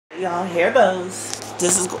Y'all, here goes.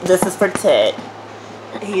 This is for Ted.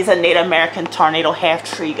 He's a Native American tornado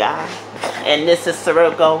half-tree guy. And this is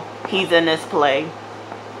Prego. He's in this play.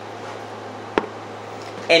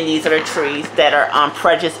 And these are the trees that are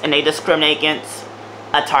prejudiced and they discriminate against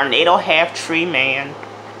a tornado half-tree man.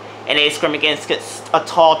 And they discriminate against a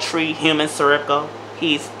tall tree human Prego.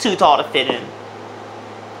 He's too tall to fit in.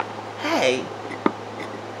 Hey.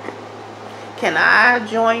 Can I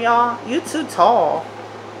join y'all? You too tall.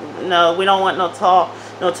 No, we don't want no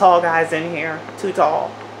tall guys in here. Too tall.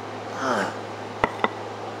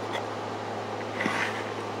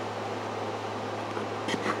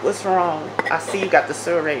 What's wrong? I see you got the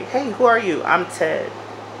survey. Hey, who are you? I'm Ted.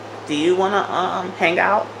 Do you want to hang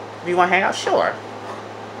out? Do you want to hang out? Sure.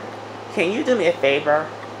 Can you do me a favor?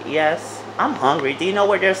 Yes. I'm hungry. Do you know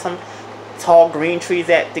where there's some tall green trees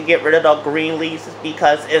at to get rid of the green leaves?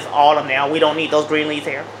 Because it's autumn now. We don't need those green leaves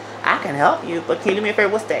here. I can help you, but can you do me a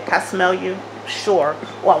favor? What's that? Can I smell you? Sure.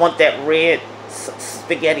 Oh, I want that red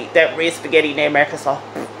spaghetti. That red spaghetti Native American sauce.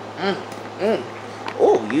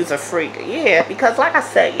 Oh, you's a freak. Yeah, because like I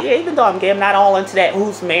said, yeah, even though I'm not all into that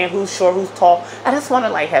who's man, who's short, who's tall. I just want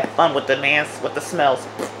to like have fun with the with the smells.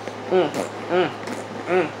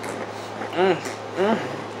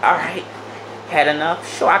 Alright. Had enough?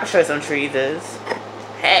 Sure, I can show you some trees.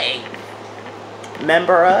 Hey.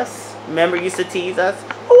 Remember us? Remember you used to tease us?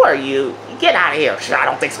 Who are you? Get out of here. Sure, I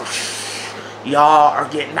don't think so. Y'all are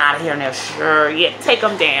getting out of here now. Sure. Yeah, take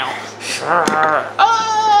them down. Sure.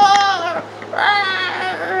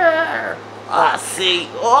 See.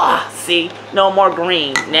 Oh, see. No more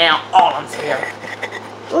green. Now autumn's here.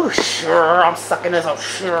 Oh, sure. I'm sucking this up.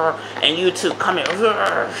 Sure. And you two come here.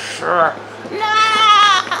 Sure.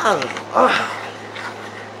 No.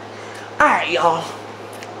 Alright, y'all.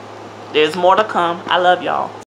 There's more to come. I love y'all.